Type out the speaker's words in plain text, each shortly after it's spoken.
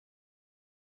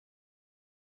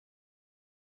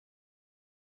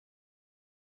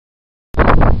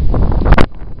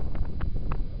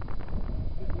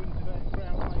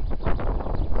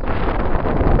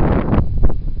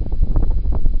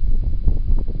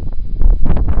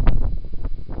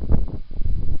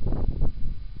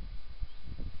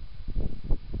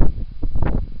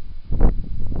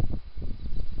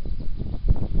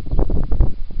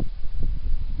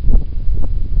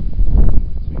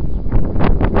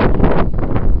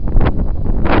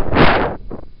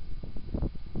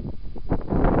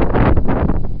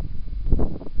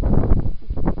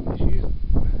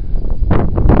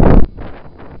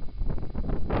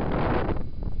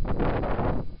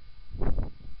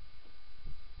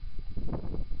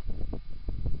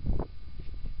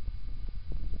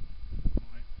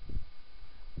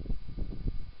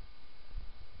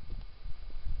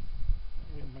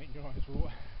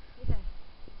water. Yeah.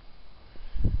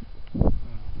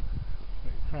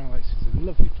 Crown Lakes is a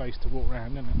lovely place to walk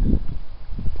around, isn't it?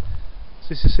 So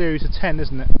this is a series of 10,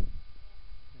 isn't it? Right.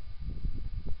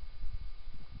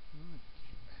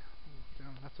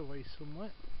 Down that away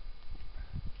somewhere.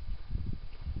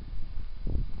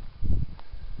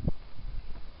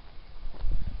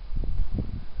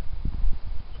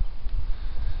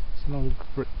 It's an old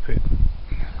brick pit.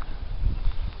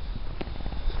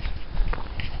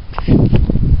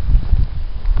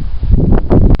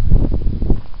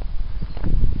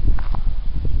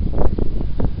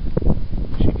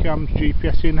 Comes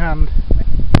GPS in hand.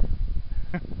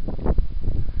 You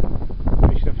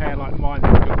should have hair like mine.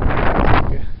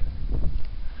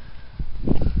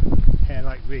 Hair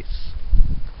like this.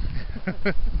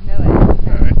 No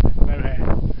hair. No hair.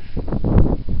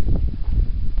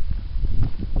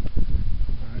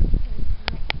 Right.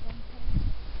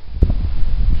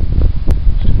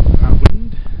 That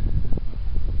wind.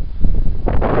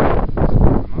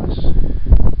 Nice.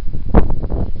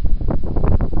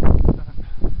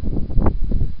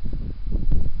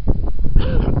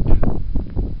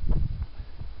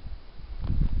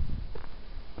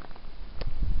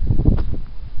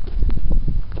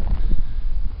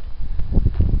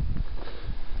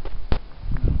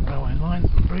 Railway line,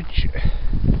 bridge.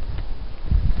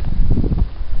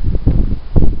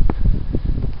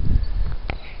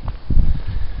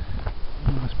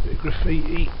 Nice bit of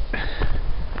graffiti.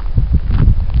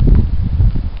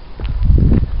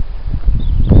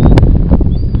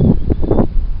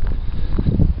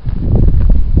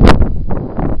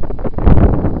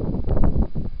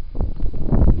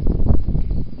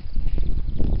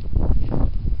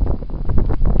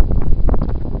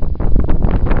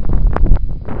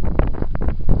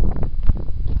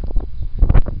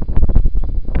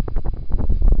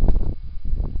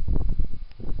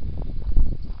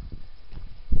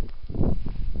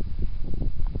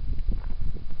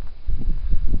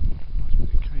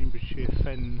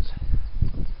 Fens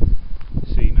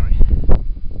scenery.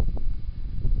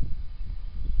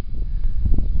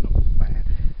 Not bad.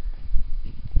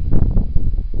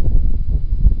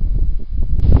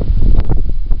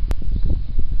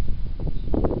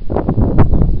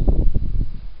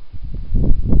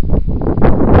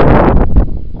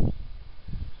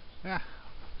 Ah,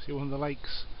 see one of the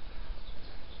lakes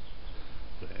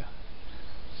there.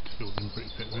 Just filled in brick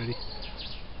pit ready.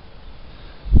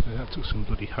 That took some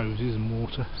bloody hoses and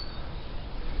water.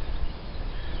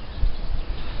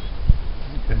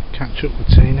 Okay, catch up with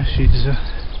Tina, she's a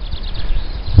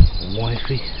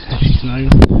wifey, as she's known.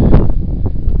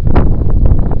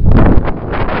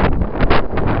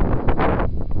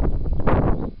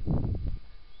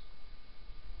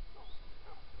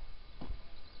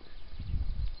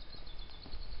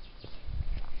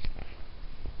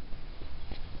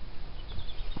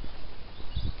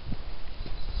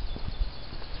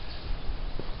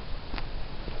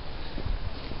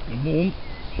 And warm.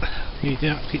 You do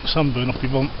have to keep sunburn off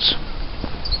your vomits.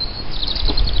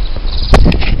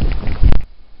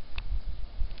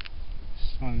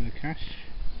 Signing the cash.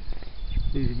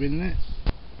 Prove a bin there.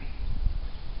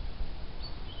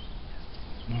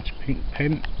 Nice pink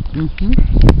pen.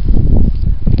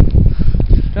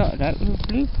 Started out with a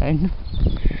blue pen.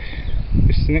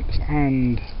 Mr. Nix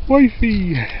and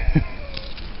wifey.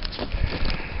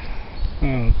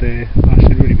 Oh dear, I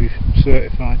should really be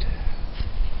certified.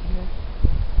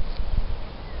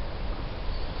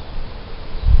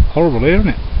 Horrible here, isn't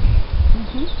it?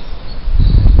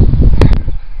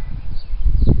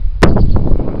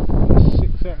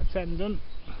 6 out of 10 done.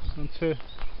 On to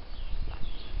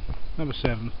number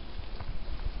 7.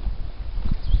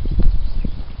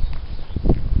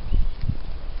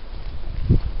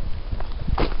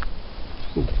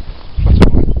 Ooh, flat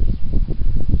away.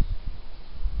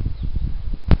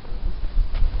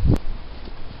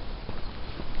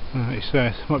 It's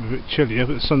it might be a bit chillier,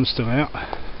 but the sun's still out.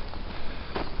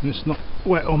 And it's not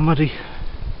wet or muddy.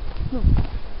 No.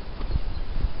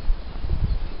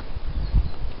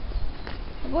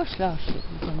 It was last year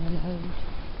on the nose.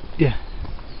 Yeah.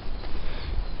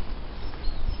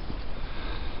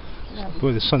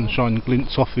 Where the sunshine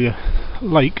glints off the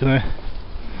lake there.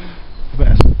 I bet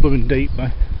it's blooming deep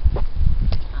though.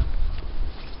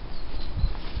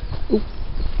 Ooh.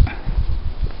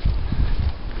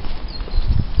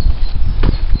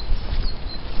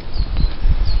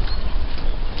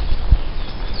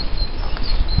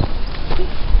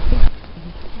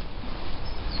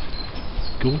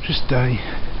 Gorgeous day.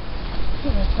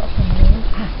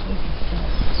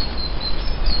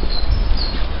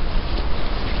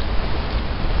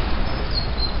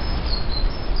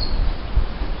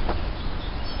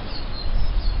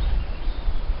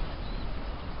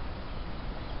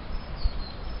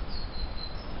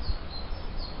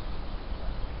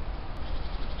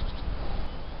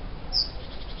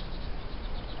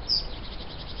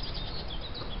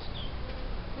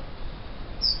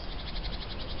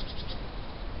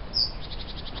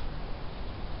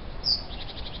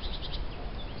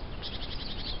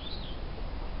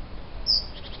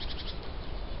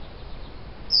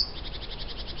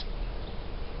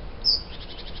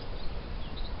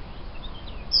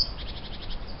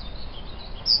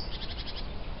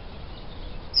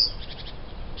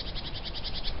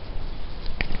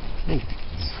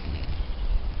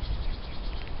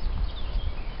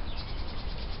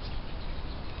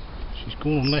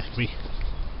 gone and left me.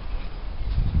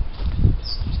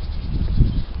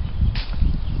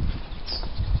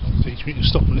 Teach me to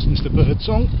stop and listen to the bird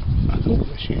song. Oh,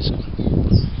 there she is.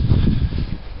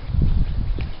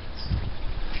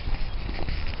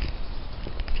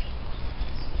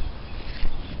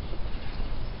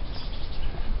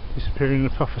 Disappearing in a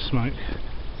puff of smoke.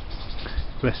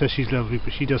 Bless her, she's lovely,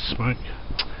 but she does smoke.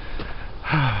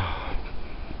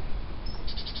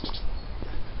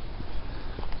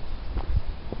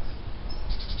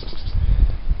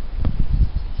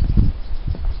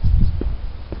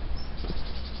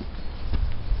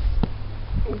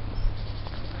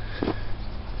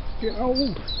 Get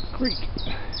old creek.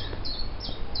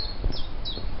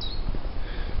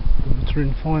 Birds are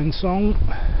in fine song.